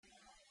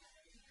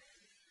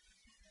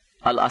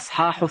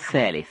الأصحاح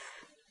 3.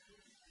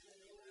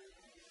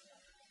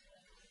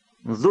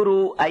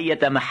 انظروا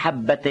أية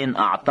محبة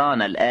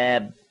أعطانا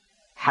الآب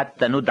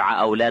حتى ندعى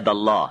أولاد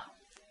الله.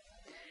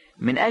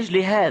 من أجل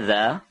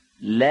هذا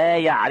لا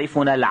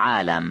يعرفنا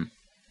العالم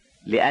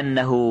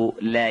لأنه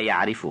لا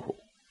يعرفه.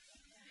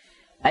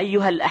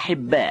 أيها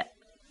الأحباء،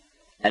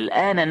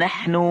 الآن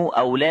نحن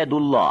أولاد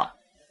الله،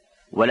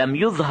 ولم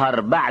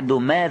يظهر بعد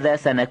ماذا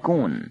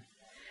سنكون،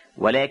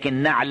 ولكن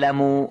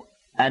نعلم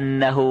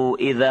أنه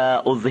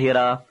إذا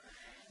أظهر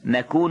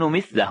نكون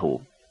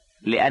مثله،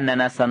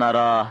 لأننا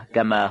سنراه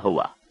كما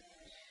هو.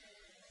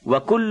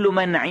 وكل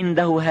من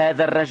عنده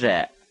هذا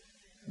الرجاء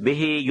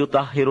به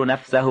يطهر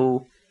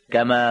نفسه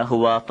كما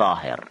هو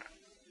طاهر.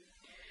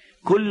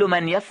 كل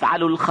من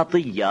يفعل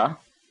الخطية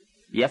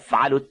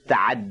يفعل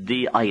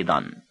التعدي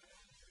أيضا،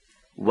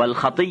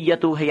 والخطية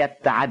هي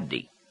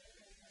التعدي.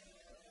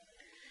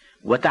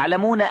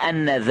 وتعلمون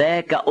أن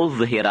ذاك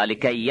أظهر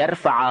لكي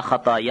يرفع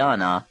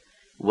خطايانا،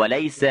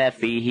 وليس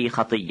فيه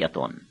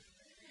خطية.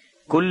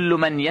 كل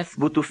من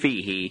يثبت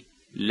فيه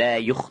لا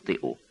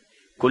يخطئ،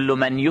 كل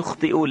من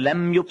يخطئ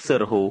لم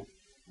يبصره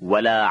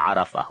ولا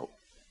عرفه.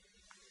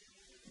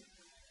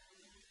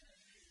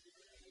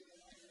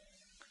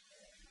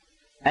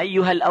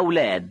 أيها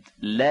الأولاد،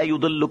 لا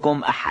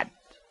يضلكم أحد.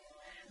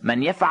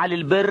 من يفعل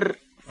البر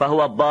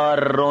فهو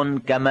بار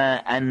كما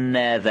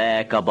أن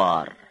ذاك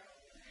بار.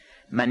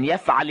 من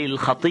يفعل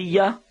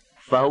الخطية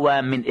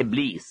فهو من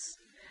إبليس،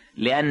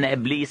 لأن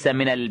إبليس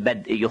من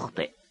البدء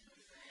يخطئ.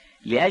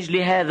 لأجل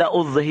هذا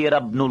أظهر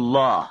ابن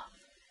الله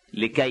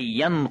لكي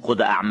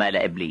ينقض أعمال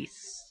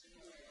إبليس.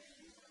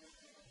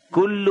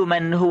 كل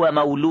من هو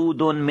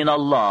مولود من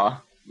الله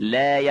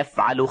لا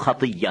يفعل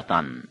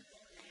خطية،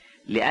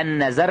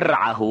 لأن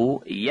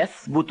زرعه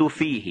يثبت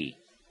فيه،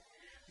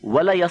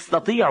 ولا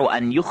يستطيع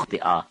أن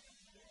يخطئ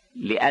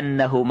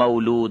لأنه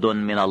مولود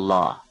من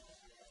الله.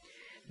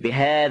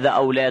 بهذا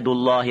أولاد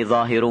الله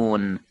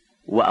ظاهرون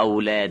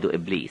وأولاد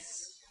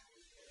إبليس.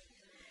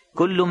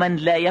 كل من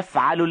لا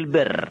يفعل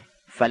البر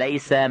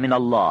فليس من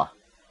الله،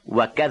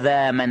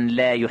 وكذا من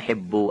لا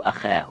يحب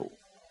أخاه.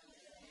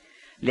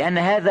 لأن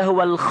هذا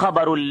هو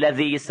الخبر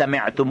الذي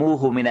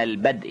سمعتموه من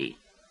البدء،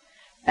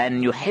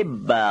 أن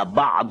يحب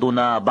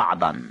بعضنا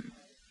بعضا.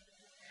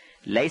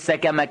 ليس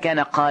كما كان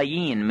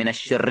قايين من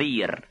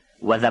الشرير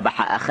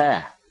وذبح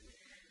أخاه.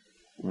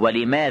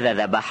 ولماذا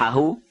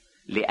ذبحه؟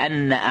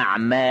 لأن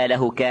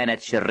أعماله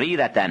كانت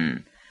شريرة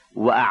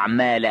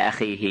وأعمال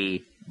أخيه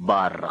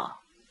بارة.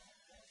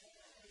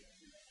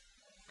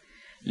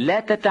 لا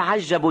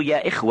تتعجبوا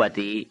يا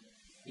إخوتي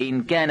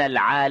إن كان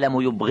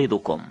العالم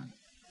يبغضكم.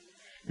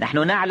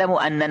 نحن نعلم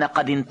أننا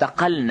قد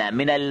انتقلنا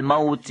من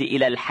الموت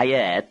إلى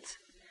الحياة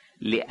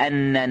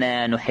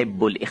لأننا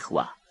نحب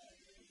الإخوة.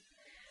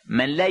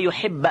 من لا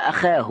يحب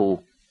أخاه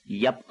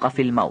يبقى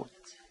في الموت.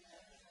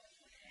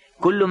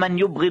 كل من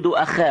يبغض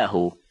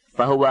أخاه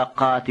فهو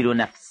قاتل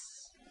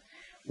نفس،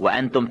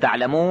 وأنتم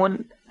تعلمون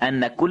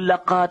أن كل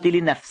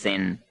قاتل نفس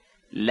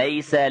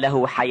ليس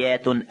له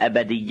حياة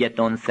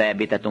أبدية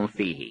ثابتة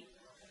فيه.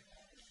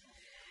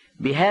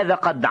 بهذا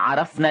قد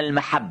عرفنا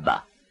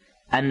المحبة،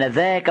 أن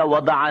ذاك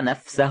وضع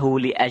نفسه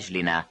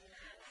لأجلنا،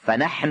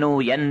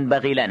 فنحن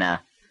ينبغي لنا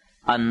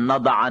أن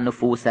نضع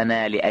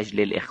نفوسنا لأجل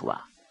الإخوة.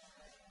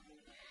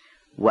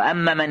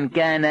 وأما من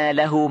كان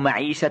له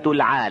معيشة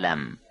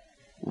العالم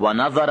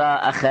ونظر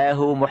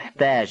أخاه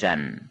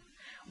محتاجا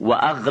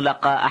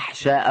وأغلق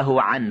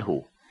أحشاءه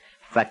عنه،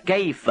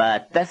 فكيف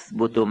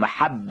تثبت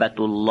محبة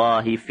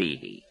الله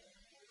فيه؟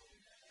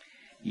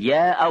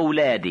 يا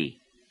أولادي،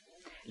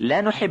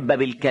 لا نحب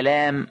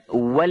بالكلام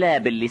ولا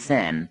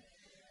باللسان،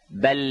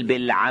 بل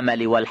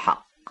بالعمل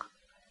والحق.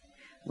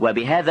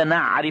 وبهذا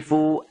نعرف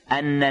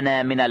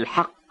أننا من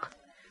الحق،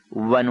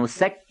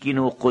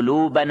 ونسكن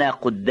قلوبنا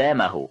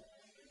قدامه.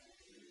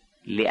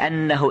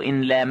 لأنه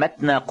إن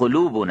لامتنا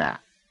قلوبنا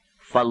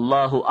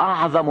فالله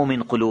أعظم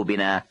من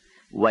قلوبنا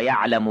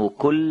ويعلم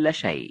كل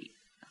شيء.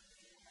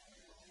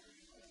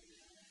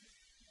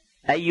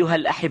 أيها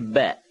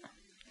الأحباء،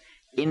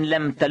 إن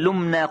لم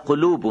تلمنا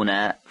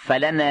قلوبنا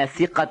فلنا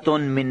ثقة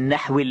من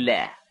نحو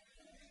الله،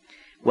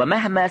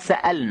 ومهما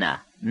سألنا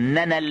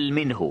ننل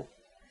منه،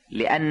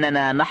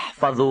 لأننا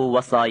نحفظ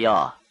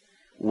وصاياه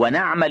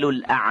ونعمل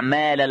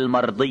الأعمال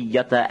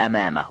المرضية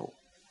أمامه.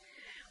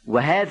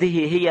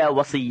 وهذه هي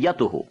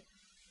وصيته،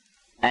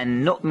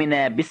 أن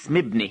نؤمن باسم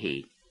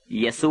ابنه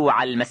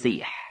يسوع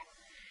المسيح،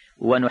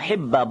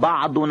 ونحب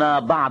بعضنا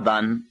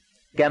بعضا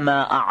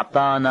كما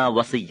أعطانا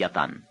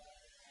وصية.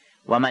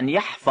 ومن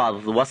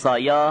يحفظ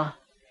وصاياه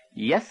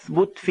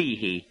يثبت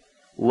فيه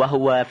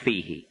وهو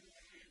فيه،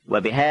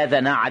 وبهذا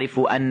نعرف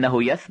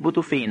أنه يثبت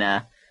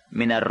فينا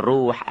من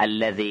الروح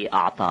الذي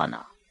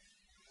أعطانا.